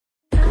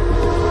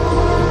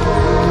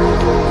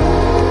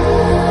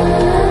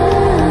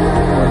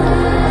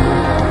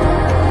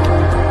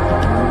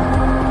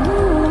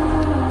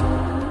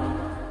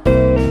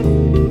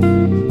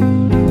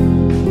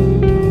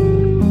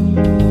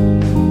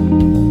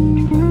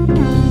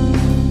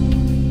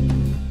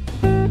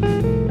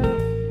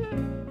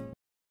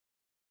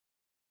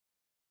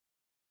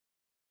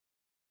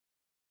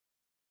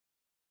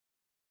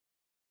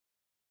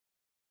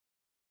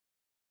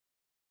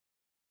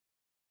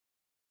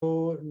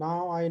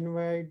now I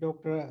invite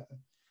Dr.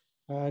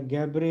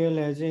 Gabriel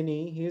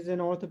Azzini. He is an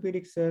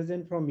orthopedic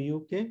surgeon from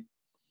UK,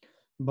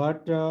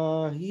 but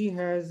he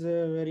has a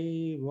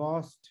very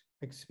vast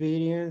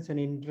experience and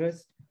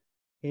interest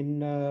in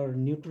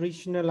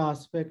nutritional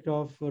aspect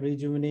of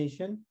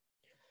rejuvenation.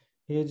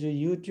 His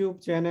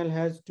YouTube channel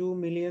has 2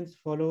 million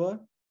followers,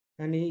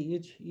 and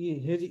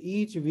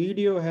each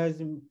video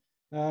has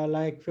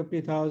like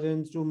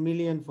 50,000 to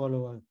million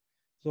followers.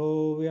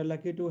 So we are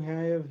lucky to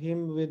have him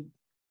with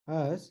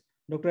us.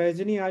 Dr.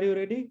 Azzini, are you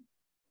ready?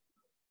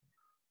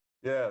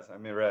 Yes,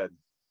 I'm ready.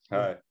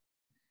 Hi.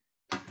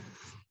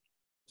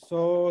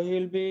 So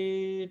he'll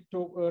be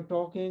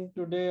talking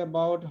today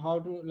about how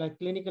to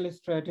clinical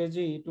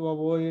strategy to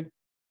avoid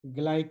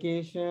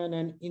glycation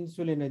and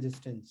insulin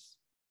resistance.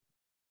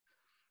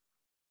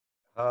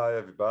 Hi,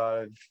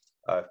 everybody.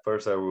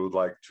 First, I would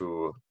like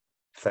to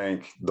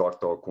thank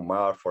Dr.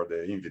 Kumar for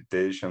the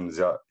invitation.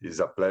 It's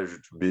a pleasure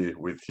to be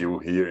with you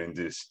here in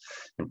this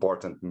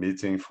important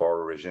meeting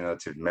for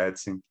regenerative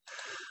medicine.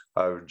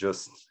 I will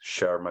just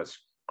share my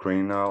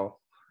screen now.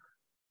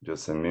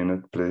 Just a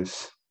minute,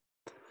 please.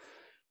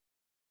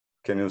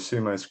 Can you see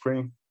my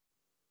screen?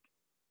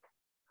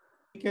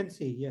 You can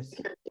see, yes.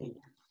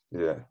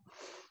 Yeah.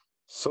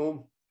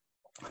 So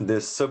the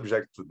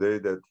subject today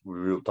that we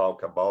will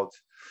talk about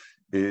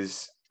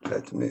is,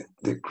 let me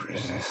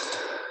decrease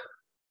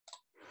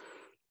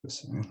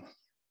this.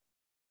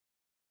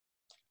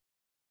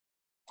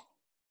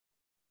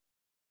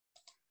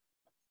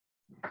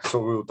 So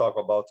we'll talk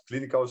about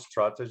clinical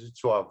strategy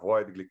to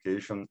avoid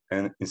glycation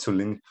and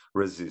insulin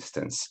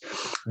resistance.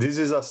 This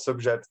is a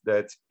subject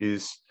that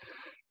is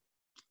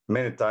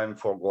many times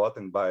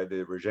forgotten by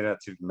the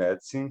regenerative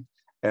medicine,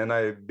 and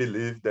I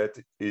believe that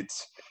it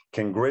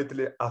can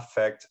greatly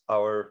affect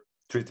our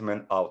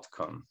treatment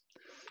outcome.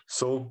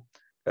 So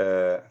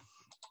this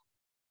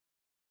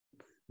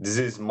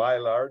is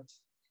Maillard,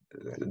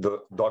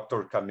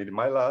 Dr. Camille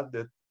Maillard,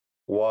 that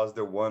was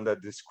the one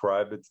that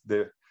described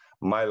the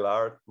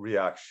Maillard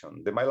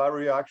reaction. The Maillard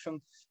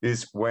reaction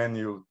is when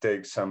you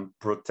take some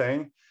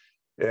protein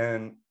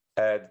and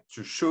add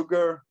to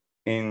sugar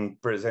in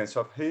presence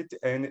of heat,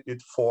 and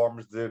it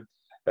forms the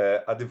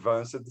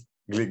advanced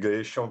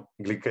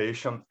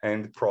glycation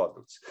end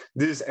products.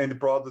 This end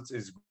products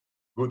is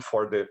good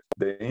for the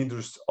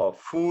industry of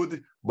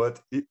food,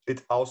 but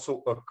it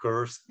also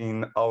occurs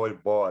in our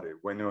body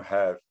when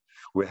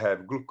we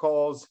have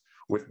glucose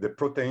with the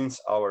proteins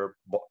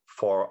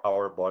for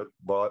our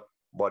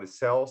body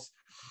cells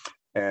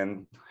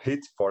and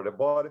heat for the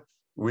body.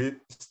 We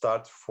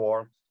start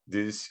for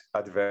this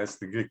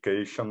advanced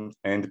glycation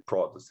end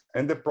products.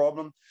 And the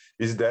problem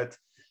is that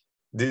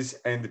these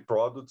end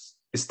products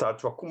start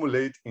to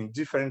accumulate in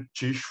different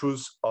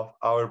tissues of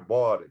our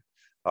body,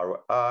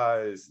 our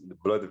eyes, the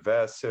blood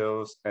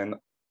vessels, and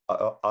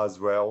as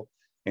well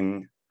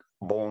in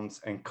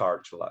bones and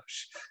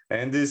cartilage.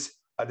 And these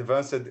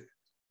advanced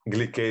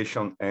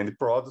glycation end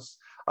products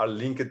are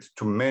linked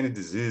to many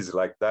diseases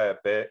like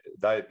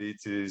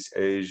diabetes,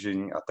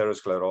 aging,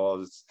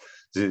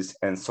 atherosclerosis,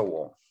 and so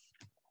on.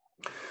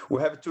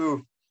 We have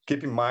to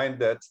keep in mind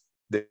that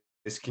the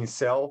skin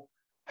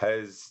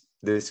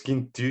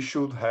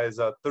tissue has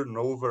a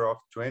turnover of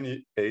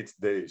 28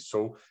 days.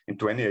 So in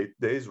 28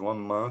 days, 1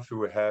 month,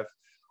 we have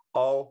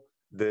all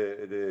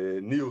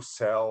the new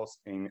cells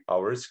in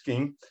our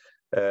skin,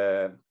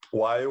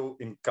 while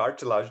in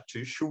cartilage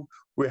tissue,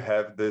 we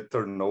have the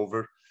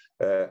turnover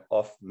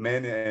of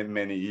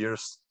many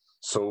years.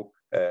 So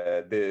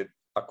the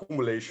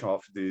accumulation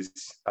of these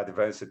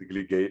advanced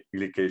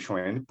glycation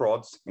end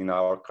products in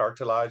our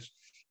cartilage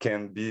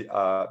can be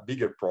a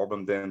bigger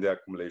problem than the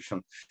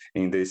accumulation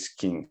in the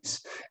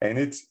skins. And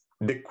it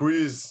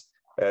decreases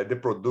the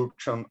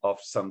production of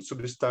some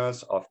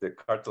substance of the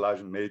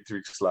cartilage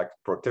matrix like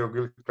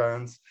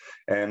proteoglycans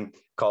and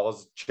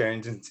cause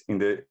changes in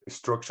the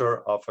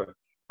structure of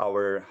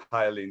our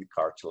hyaline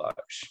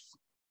cartilage.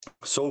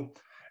 So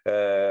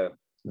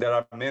there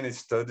are many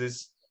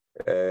studies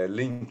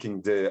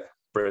linking the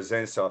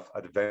presence of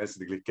advanced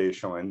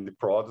glycation and the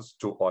products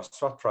to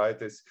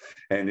osteoarthritis,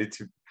 and it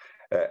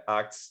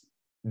acts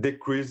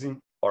decreasing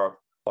or,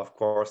 of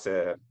course,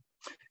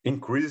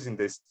 increasing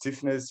the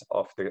stiffness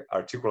of the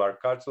articular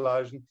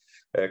cartilage,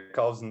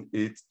 causing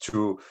it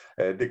to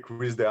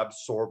decrease the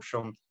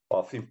absorption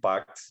of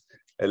impacts,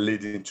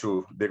 leading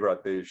to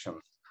degradation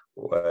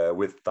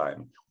with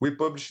time. We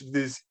published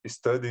this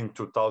study in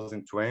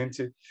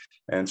 2020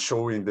 and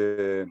showing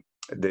the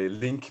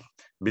link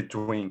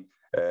between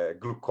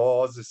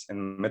glucose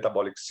and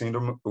metabolic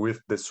syndrome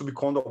with the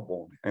subchondral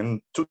bone.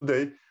 And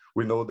today,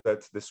 we know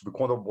that the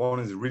subchondral bone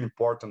is really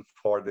important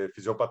for the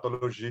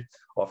physiopathology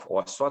of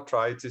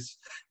osteoarthritis.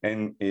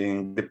 And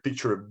in the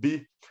picture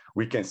B,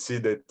 we can see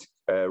that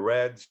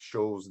red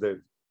shows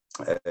the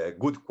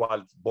good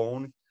quality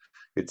bone.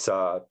 It's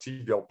a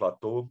tibial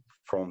plateau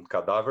from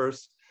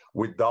cadavers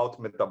without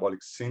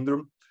metabolic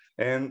syndrome.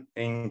 And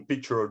in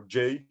picture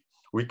J,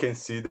 we can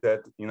see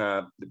that in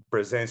a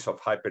presence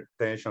of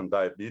hypertension,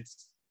 diabetes,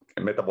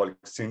 and metabolic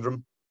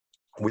syndrome,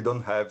 we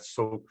don't have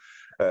so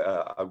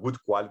a good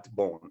quality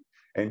bone.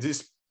 And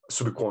this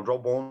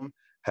subchondral bone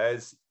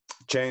has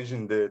change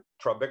in the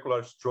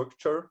trabecular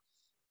structure,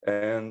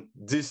 and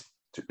this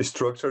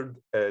structure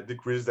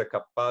decrease the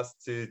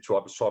capacity to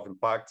absorb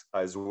impact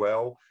as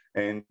well,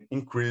 and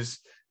increase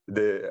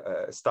the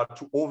start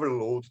to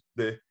overload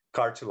the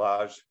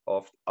cartilage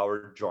of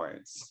our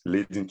joints,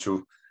 leading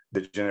to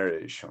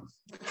degeneration.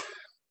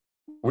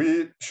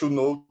 We should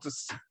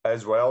notice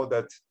as well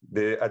that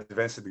the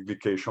advanced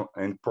glycation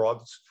end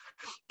products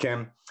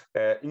can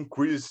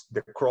increase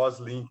the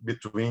cross-link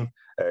between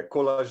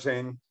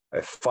collagen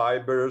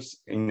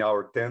fibers in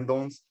our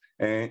tendons,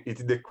 and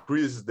it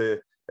decreases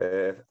the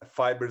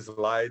fiber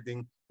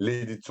sliding,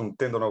 leading to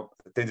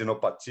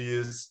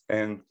tendinopathies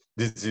and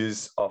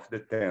disease of the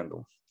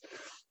tendon.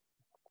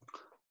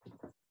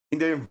 In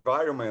the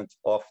environment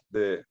of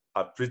the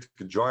arthritic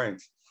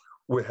joint,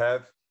 we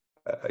have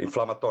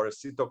inflammatory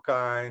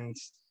cytokines,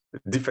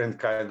 different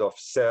kind of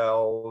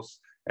cells,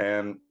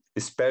 and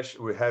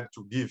especially we have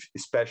to give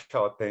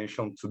special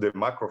attention to the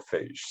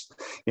macrophages.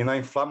 In an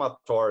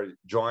inflammatory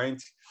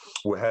joint,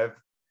 we have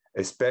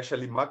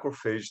especially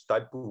macrophage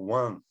type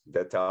 1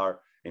 that are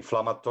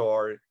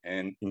inflammatory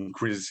and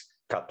increase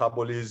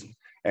catabolism,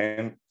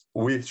 and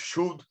we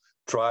should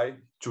try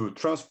to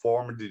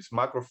transform this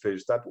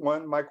macrophage type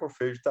 1,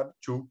 macrophage type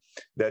 2,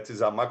 that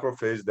is a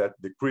macrophage that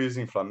decreases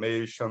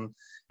inflammation,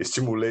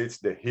 stimulates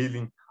the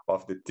healing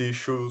of the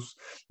tissues.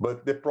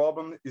 But the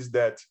problem is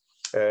that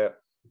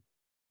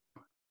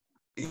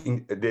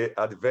in the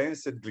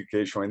advanced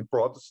glycation end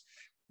products,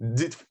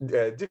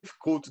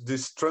 difficult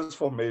this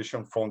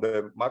transformation from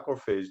the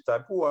macrophage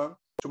type 1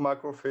 to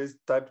macrophage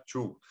type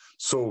 2.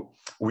 So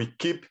we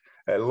keep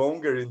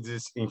longer in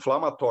this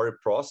inflammatory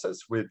process,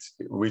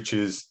 which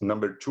is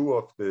number 2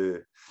 of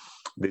the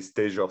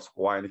stage of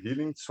wound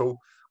healing. So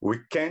we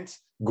can't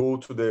go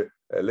to the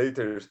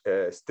later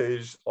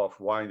stage of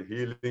wound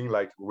healing,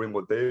 like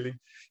remodeling,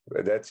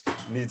 that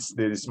needs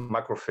this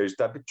macrophage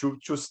type 2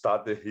 to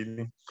start the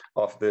healing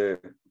of the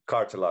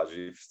cartilage,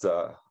 if it's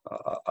a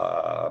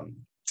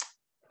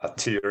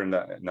tear in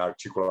an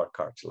articular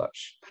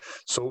cartilage.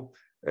 So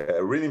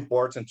really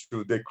important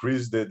to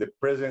decrease the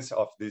presence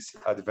of this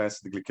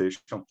advanced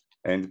glycation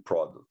end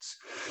products.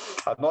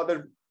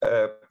 Another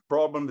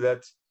problem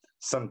that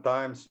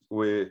sometimes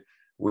we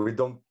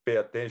don't pay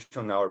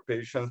attention to our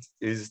patients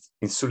is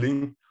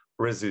insulin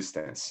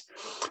resistance.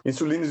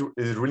 Insulin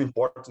is really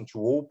important to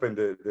open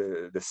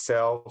the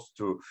cells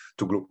to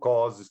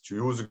glucose, to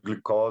use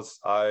glucose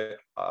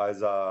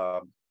as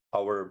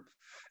our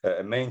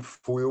main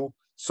fuel.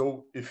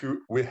 So if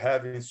we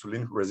have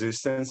insulin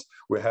resistance,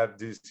 we have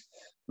these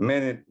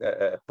many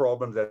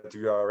problems that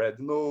you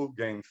already know: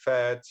 gain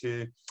fat,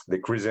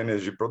 decrease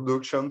energy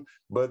production.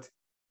 But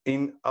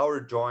in our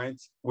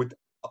joints, we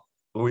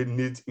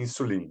need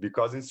insulin,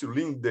 because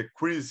insulin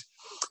decreases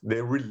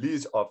the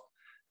release of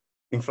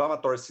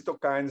inflammatory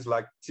cytokines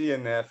like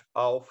TNF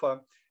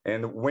alpha.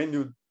 And when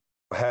you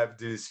have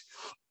this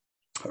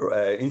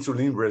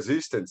insulin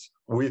resistance,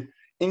 we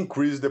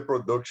increase the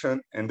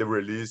production and the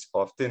release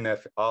of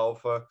TNF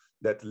alpha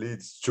that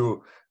leads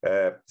to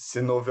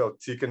synovial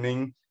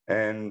thickening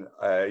and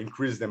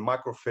increase the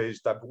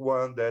macrophage type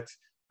 1 that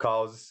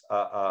causes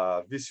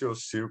a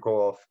vicious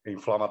circle of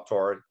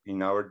inflammatory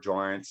in our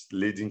joints,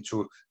 leading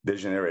to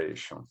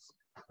degeneration.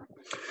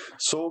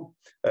 So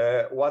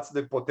what's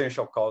the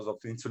potential cause of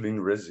insulin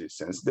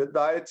resistance? The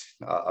diet,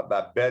 a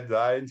bad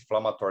diet,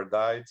 inflammatory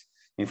diet,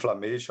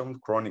 inflammation,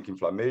 chronic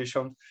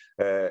inflammation,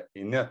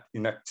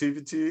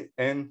 inactivity,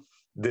 and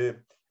the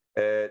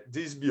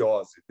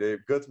dysbiosis. The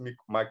gut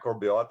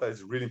microbiota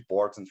is really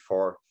important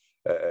for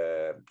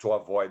to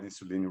avoid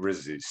insulin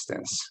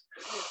resistance.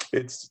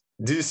 It's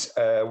this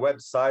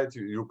website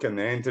you can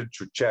enter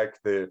to check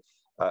the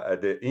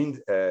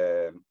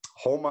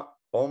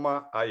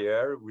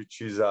HOMA-IR,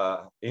 which is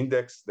an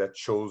index that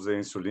shows the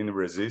insulin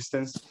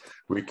resistance.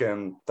 We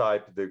can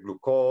type the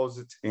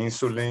glucose,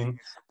 insulin,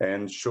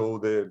 and show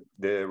the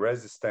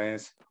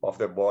resistance of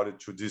the body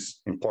to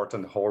this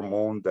important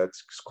hormone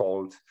that's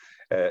called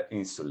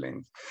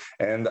insulin.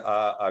 And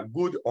a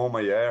good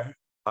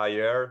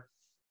HOMA-IR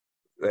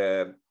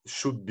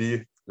should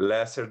be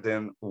lesser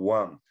than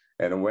 1.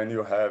 And when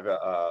you have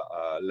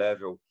a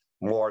level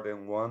more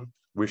than 1,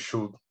 we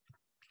should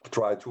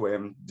try to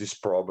end this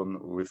problem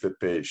with the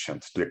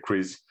patient,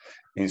 decrease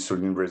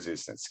insulin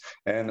resistance.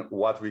 And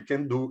what we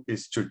can do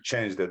is to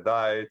change the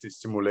diet,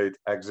 stimulate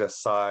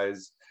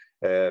exercise,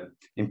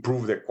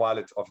 improve the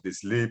quality of the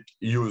sleep,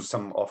 use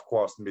some, of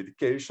course,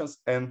 medications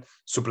and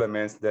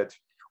supplements that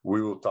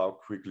we will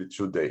talk quickly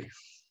today.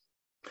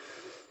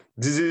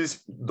 This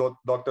is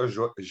Dr.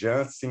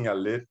 Jean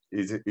Signalet.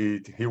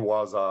 He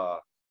was a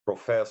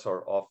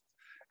professor of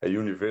a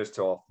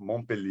University of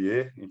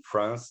Montpellier in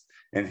France,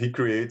 and he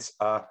creates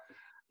a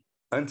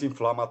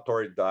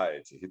anti-inflammatory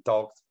diet. He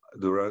talked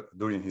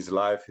during his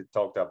life, he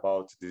talked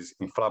about this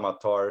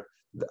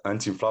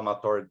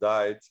anti-inflammatory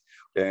diet,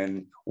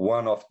 and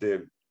one of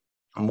the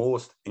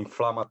most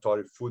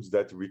inflammatory foods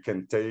that we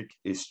can take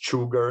is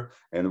sugar,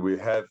 and we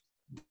have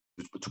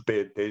to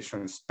pay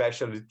attention,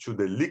 especially to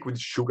the liquid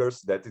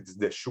sugars, that is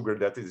the sugar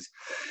that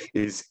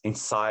is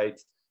inside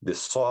the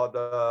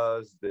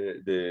sodas,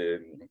 the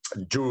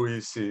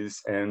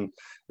juices, and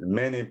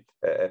many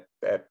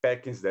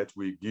packings that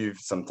we give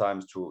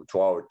sometimes to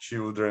our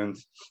children.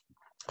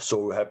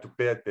 So we have to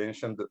pay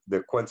attention to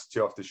the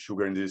quantity of the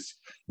sugar in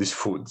these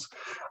foods.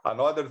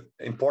 Another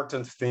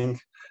important thing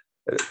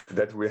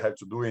that we have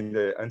to do in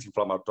the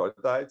anti-inflammatory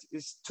diet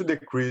is to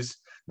decrease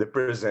the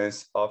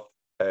presence of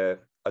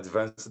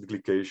advanced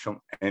glycation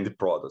in the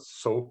products.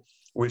 So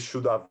we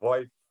should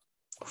avoid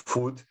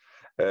food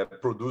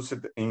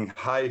produced in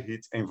high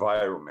heat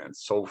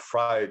environments. So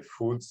fried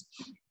foods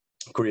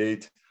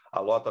create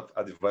a lot of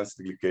advanced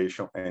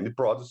glycation in the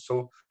products.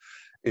 So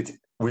it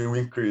will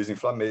increase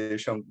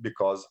inflammation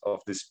because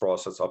of this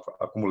process of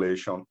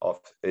accumulation of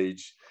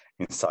age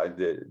inside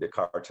the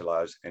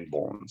cartilage and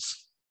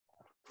bones.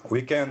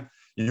 We can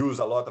use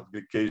a lot of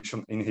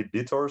glycation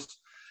inhibitors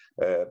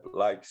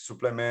like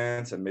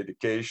supplements and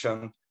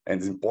medication, and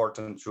it's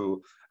important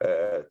to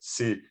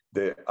see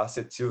the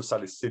acetyl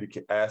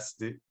salicylic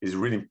acid is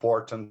really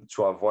important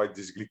to avoid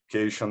this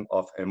glycation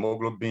of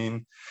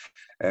hemoglobin,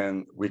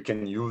 and we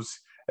can use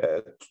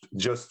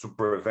just to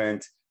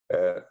prevent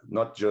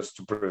not just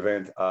to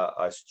prevent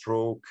a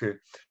stroke,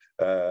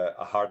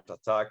 a heart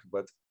attack,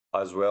 but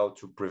as well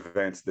to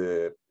prevent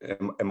the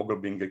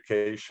hemoglobin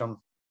glycation.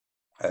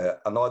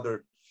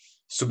 Another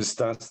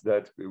substance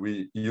that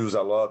we use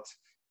a lot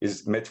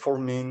is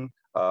metformin,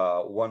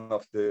 one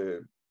of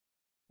the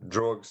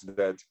drugs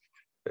that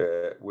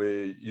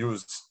we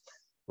use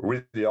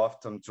really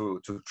often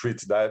to treat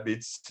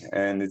diabetes,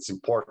 and it's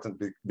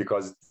important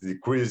because it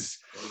decreases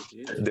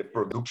the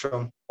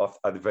production of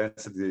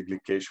advanced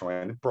glycation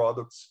end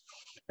products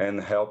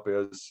and help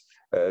us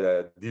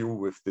deal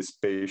with this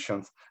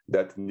patient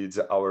that needs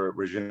our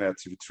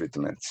regenerative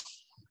treatment.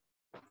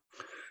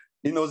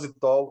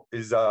 Inositol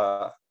is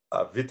a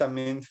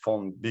vitamin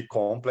from B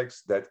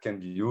complex that can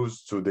be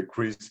used to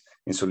decrease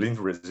insulin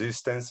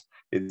resistance.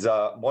 It's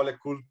a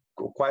molecule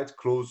quite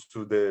close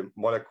to the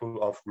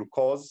molecule of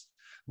glucose,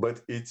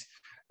 but it's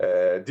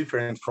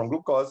different from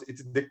glucose.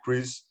 It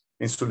decreases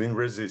insulin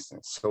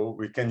resistance. So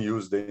we can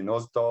use the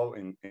inositol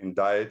in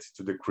diet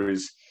to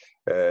decrease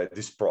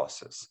this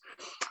process.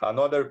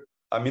 Another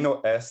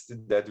amino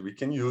acid that we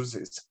can use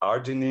is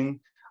arginine.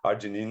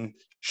 Arginine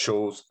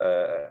shows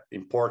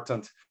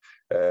important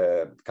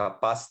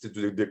capacity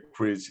to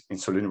decrease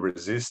insulin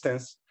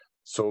resistance.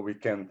 So we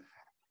can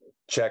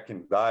check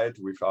in diet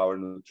with our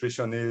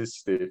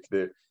nutritionist if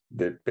the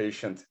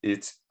patient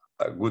eats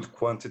good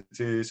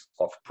quantities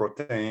of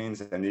proteins,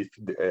 and if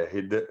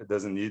he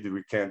doesn't need,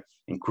 we can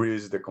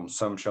increase the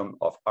consumption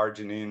of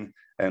arginine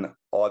and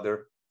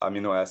other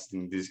amino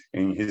acids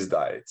in his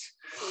diet.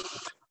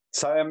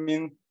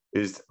 Thiamine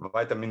is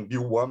vitamin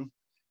B1,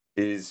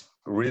 is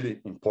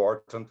really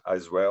important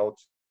as well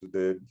to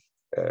the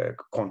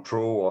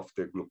control of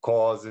the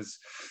glucoses,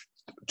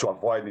 to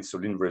avoid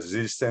insulin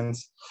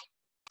resistance.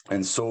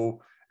 And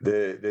so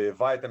the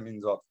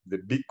vitamins of the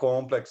B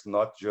complex,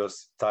 not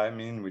just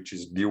thiamine, which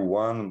is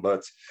B1,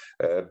 but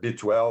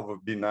B12,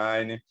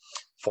 B9,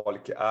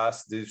 folic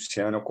acid,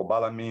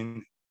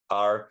 cyanocobalamin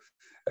are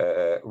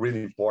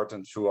really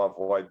important to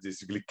avoid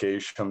this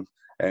glycation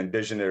and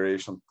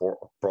degeneration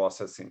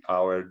process in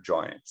our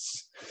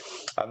joints.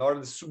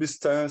 Another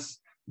substance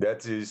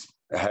that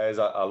has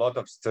a lot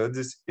of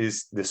studies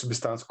is the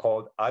substance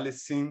called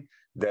allicin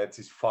that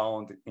is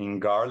found in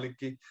garlic,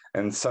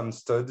 and some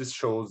studies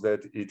shows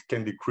that it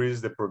can decrease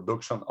the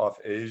production of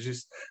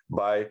ages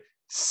by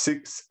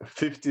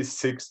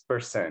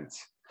 56%.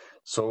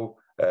 So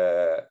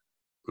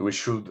we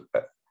should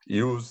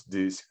use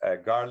this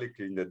garlic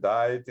in the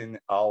diet, and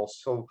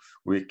also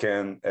we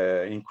can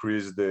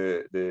increase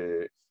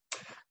the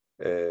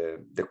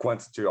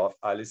quantity of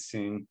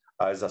allicin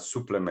as a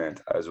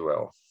supplement as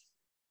well.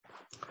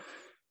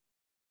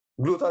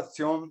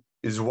 Glutathione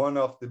is one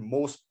of the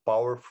most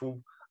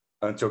powerful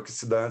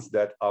antioxidants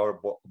that our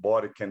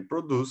body can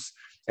produce,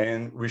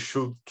 and we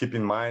should keep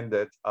in mind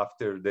that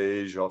after the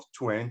age of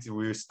 20,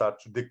 we start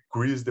to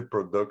decrease the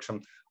production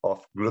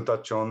of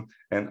glutathione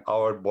in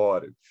our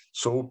body.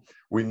 So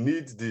we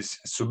need this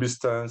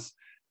substance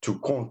to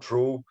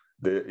control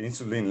the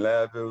insulin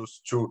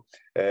levels, to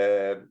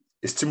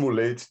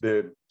stimulate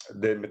the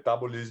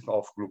metabolism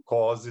of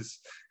glucoses,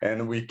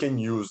 and we can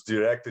use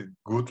directly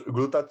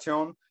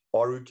glutathione,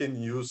 or we can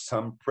use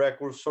some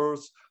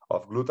precursors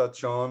of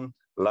glutathione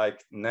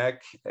like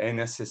NEC,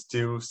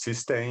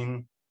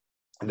 N-acetylcysteine,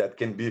 that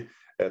can be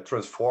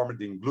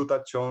transformed in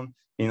glutathione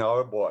in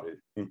our body.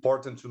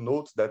 Important to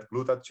note that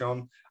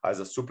glutathione as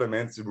a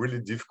supplement is really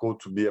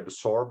difficult to be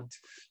absorbed.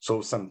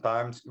 So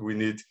sometimes we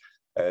need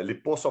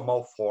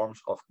liposomal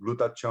forms of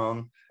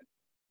glutathione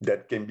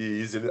that can be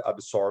easily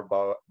absorbed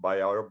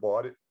by our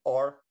body,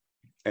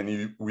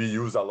 and we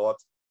use a lot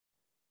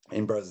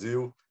in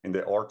Brazil, in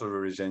the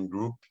ortho-regene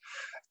group,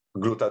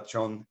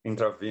 glutathione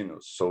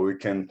intravenous. So we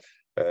can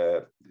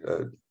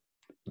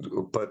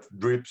put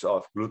drips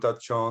of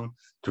glutathione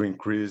to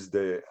increase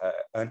the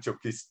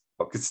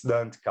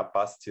antioxidant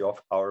capacity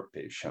of our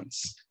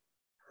patients.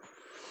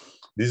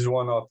 This is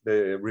one of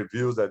the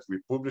reviews that we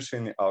published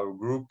in our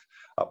group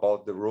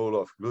about the role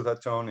of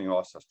glutathione in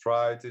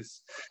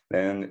osteoarthritis.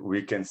 And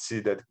we can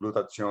see that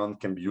glutathione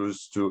can be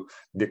used to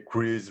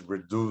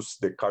reduce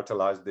the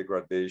cartilage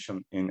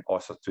degradation in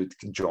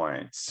osteoarthritic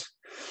joints.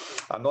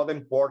 Another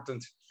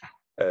important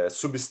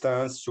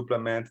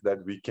supplement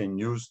that we can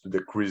use to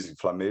decrease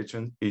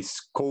inflammation is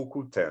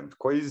CoQ10.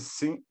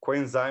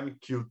 Coenzyme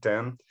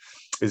Q10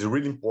 is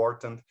really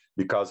important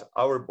because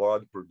our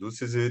body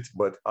produces it,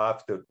 but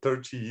after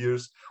 30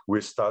 years, we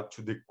start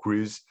to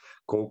decrease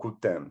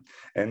CoQ10.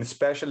 And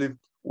especially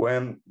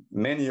when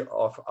many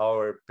of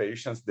our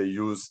patients, they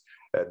use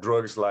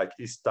drugs like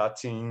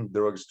statin,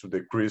 drugs to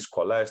decrease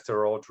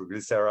cholesterol,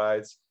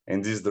 triglycerides,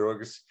 and these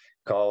drugs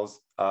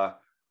cause a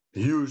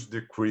huge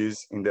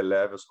decrease in the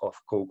levels of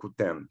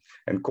CoQ10.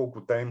 And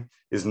CoQ10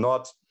 is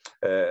not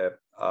a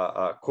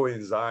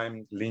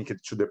coenzyme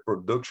linked to the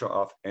production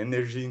of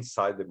energy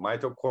inside the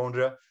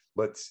mitochondria,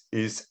 but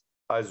is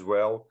as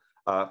well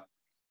a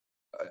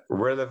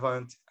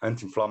relevant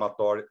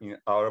anti-inflammatory in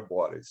our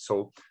body.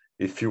 So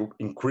if you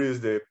increase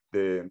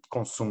the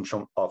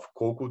consumption of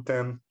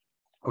CoQ10,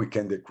 we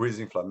can decrease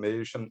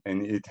inflammation,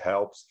 and it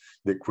helps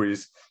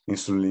decrease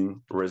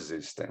insulin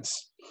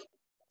resistance.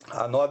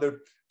 Another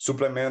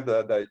supplement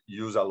that I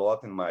use a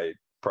lot in my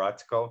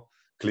practical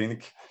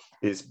clinic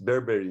is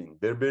berberine.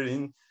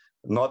 Berberine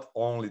not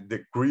only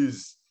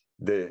decrease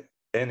the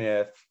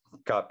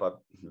NF-kappa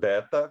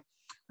beta,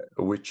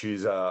 which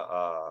is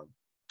a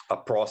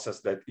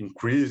process that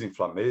increases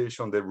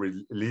inflammation, the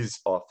release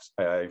of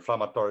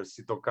inflammatory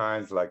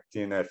cytokines like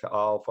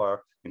TNF-alpha,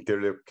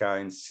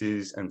 interleukin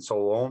 6, and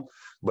so on,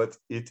 but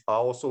it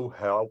also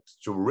helps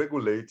to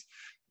regulate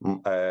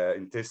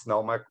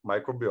intestinal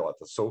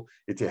microbiota. So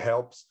it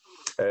helps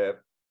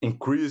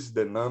increase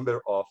the number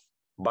of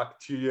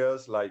bacteria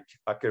like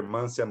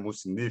Akkermansia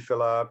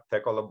mucinifera,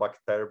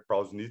 Techolobacter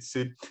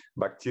prausnitzii,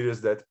 bacteria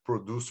that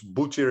produce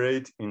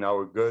butyrate in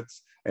our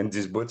guts, and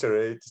this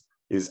butyrate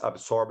is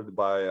absorbed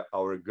by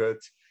our gut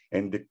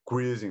and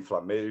decrease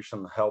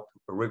inflammation, help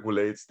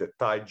regulates the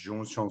tight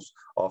junctions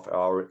of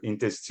our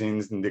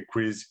intestines, and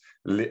decrease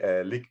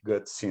leaky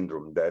gut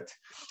syndrome. That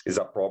is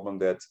a problem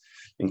that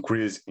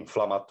increase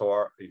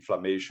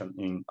inflammation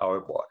in our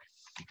body.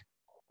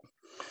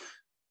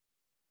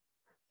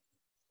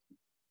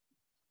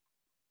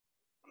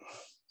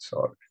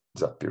 Sorry,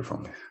 disappeared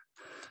from me.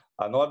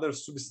 Another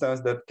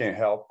substance that can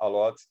help a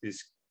lot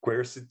is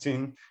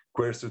quercetin.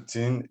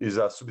 Quercetin is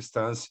a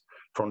substance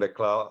from the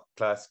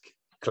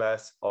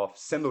class of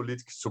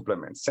senolytic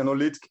supplements.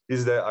 Senolytic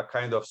is a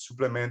kind of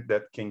supplement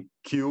that can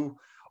kill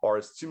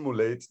or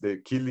stimulate the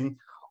killing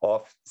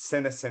of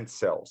senescent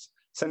cells.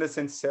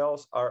 Senescent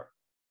cells are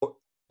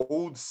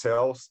old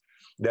cells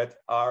that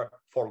are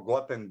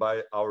forgotten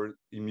by our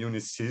immune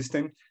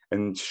system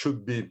and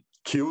should be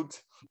killed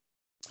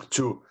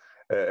to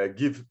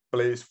give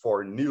place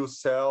for new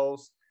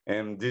cells.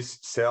 And these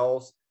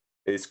cells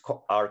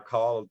are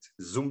called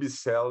zombie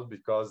cells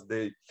because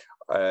they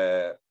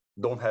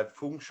don't have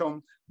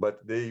function, but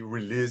they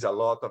release a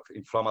lot of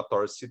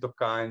inflammatory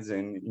cytokines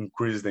and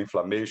increase the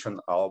inflammation in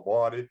our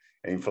body,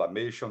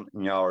 inflammation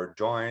in our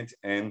joint,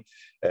 and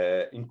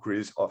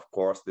increase, of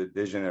course, the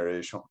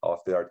degeneration of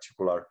the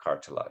articular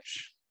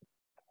cartilage.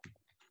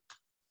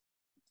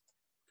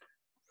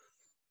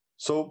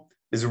 So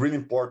it's really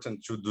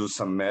important to do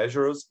some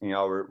measures in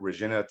our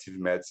regenerative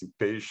medicine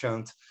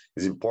patient.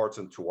 It's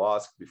important to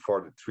ask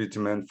before the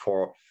treatment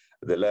for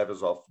the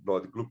levels of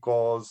blood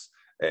glucose,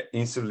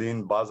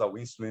 insulin, basal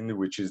insulin,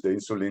 which is the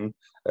insulin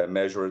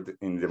measured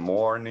in the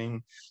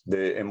morning,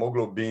 the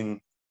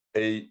hemoglobin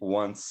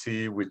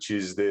A1C, which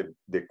is the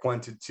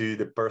quantity,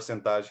 the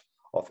percentage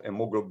of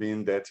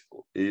hemoglobin that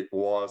it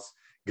was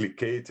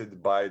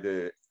glycated by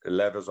the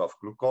levels of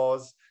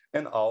glucose,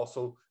 and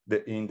also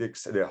the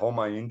index, the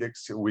HOMA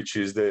index, which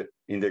is the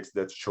index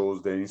that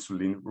shows the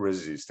insulin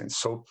resistance.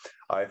 So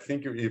I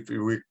think if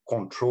we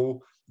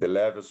control the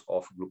levels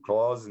of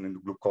glucose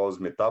and glucose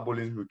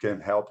metabolism, we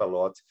can help a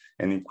lot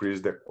and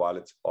increase the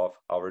quality of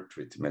our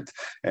treatment.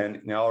 And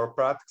in our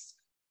practice,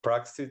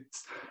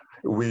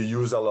 we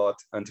use a lot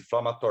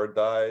anti-inflammatory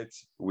diet.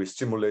 We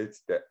stimulate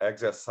the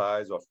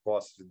exercise. Of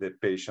course, if the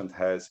patient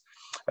has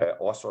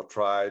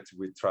osteoarthritis,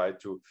 we try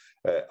to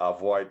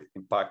avoid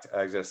impact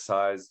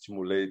exercise,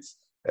 stimulate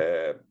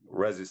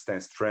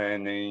resistance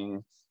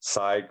training,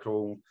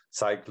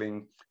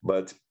 cycling,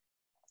 but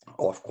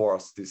of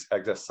course, this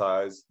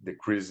exercise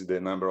decreases the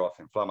number of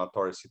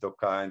inflammatory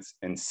cytokines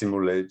and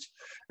stimulates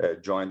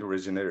joint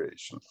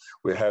regeneration.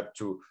 We have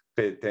to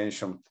pay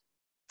attention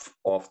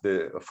for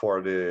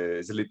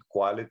the sleep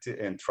quality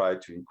and try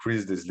to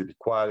increase the sleep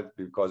quality,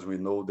 because we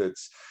know that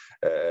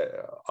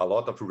a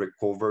lot of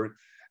recovery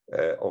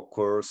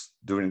occurs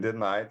during the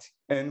night,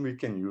 and we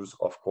can use,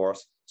 of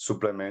course,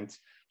 supplements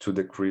to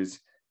decrease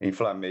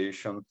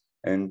inflammation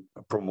and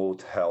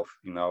promote health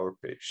in our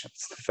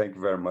patients. Thank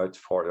you very much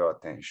for your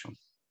attention.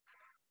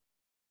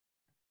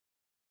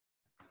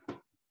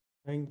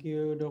 Thank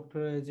you,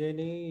 Dr.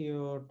 Azzini.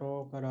 Your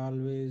talk are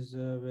always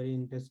very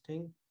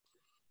interesting.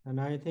 And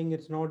I think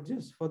it's not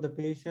just for the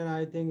patient.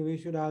 I think we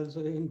should also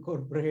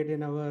incorporate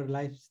in our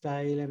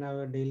lifestyle and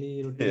our daily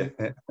Yeah.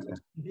 routine.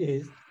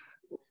 Yes.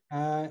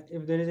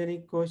 If there is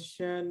any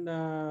question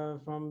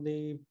from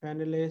the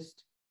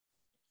panelist.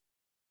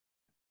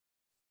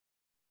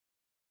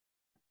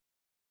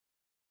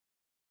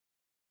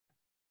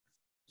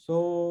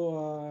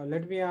 So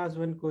let me ask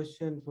one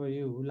question for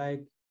you.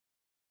 Like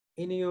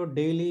in your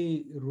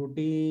daily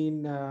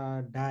routine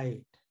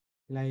diet,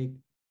 like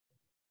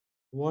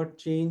what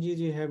changes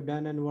you have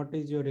done and what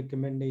is your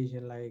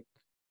recommendation? Like,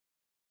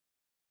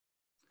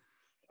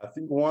 I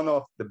think one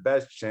of the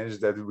best changes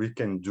that we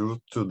can do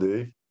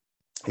today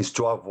is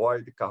to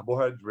avoid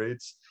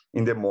carbohydrates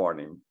in the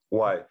morning.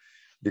 Why?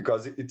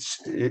 Because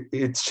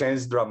it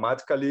changes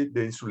dramatically the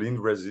insulin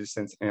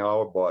resistance in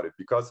our body.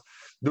 Because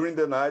during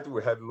the night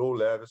we have low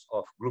levels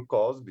of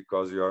glucose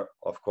because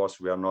of course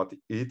we are not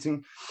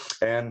eating,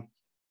 and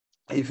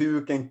if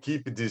you can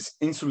keep this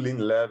insulin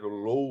level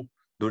low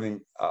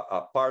during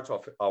a part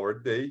of our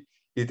day,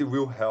 it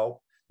will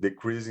help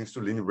decrease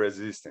insulin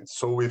resistance.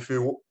 So if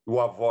you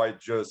avoid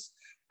just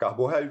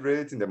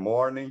carbohydrates in the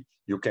morning,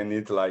 you can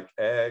eat like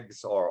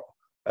eggs or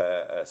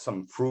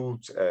some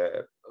fruits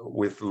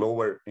with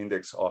lower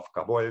index of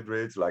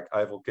carbohydrates like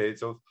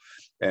avocado,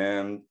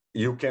 and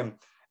you can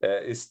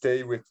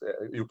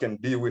you can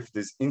be with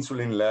this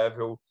insulin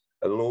level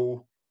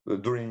low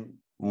during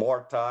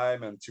more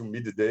time until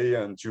midday,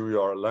 until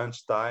your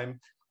lunchtime.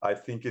 I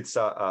think it's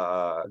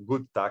a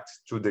good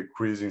tax to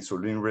decrease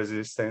insulin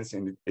resistance,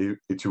 and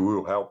it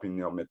will help in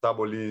your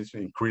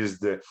metabolism, increase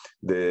the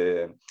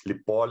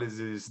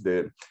lipolysis,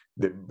 the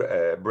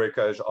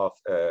breakage of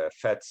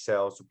fat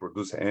cells to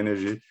produce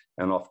energy,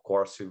 and of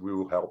course, it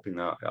will help in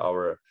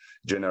our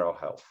general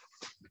health.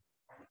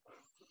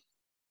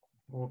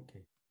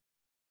 okay.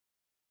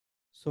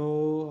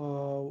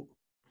 So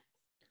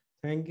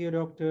thank you,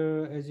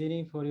 Dr.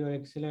 Azzini, for your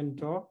excellent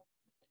talk.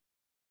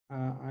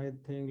 I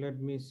think,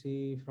 let me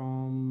see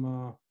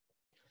from,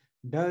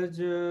 does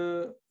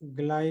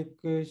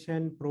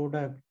glycation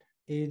product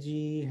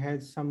AG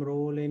has some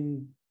role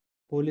in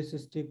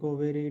polycystic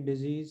ovary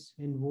disease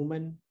in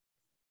women?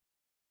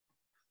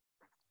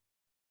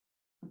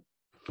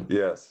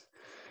 Yes.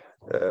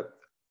 Uh,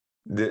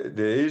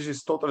 the age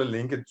is totally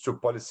linked to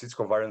polycystic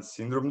ovarian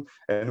syndrome,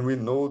 and we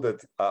know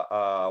that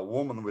a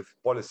woman with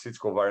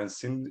polycystic ovarian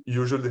syndrome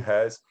usually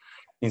has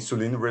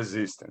insulin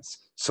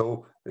resistance.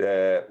 So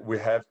we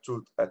have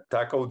to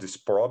tackle this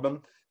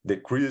problem,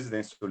 decrease the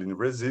insulin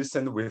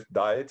resistance with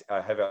diet.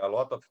 I have a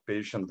lot of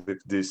patients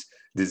with this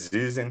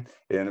disease, and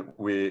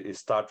we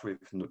start with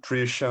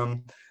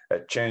nutrition,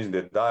 change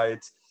the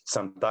diet.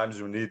 Sometimes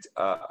you need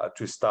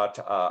to start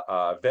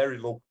a very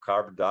low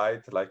carb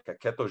diet, like a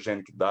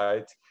ketogenic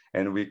diet,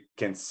 and we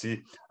can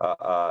see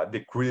a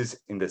decrease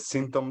in the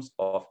symptoms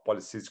of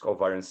polycystic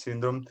ovarian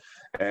syndrome,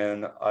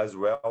 and as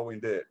well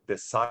in the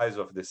size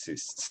of the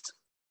cysts.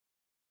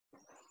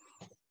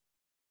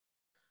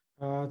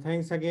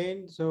 Thanks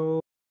again. So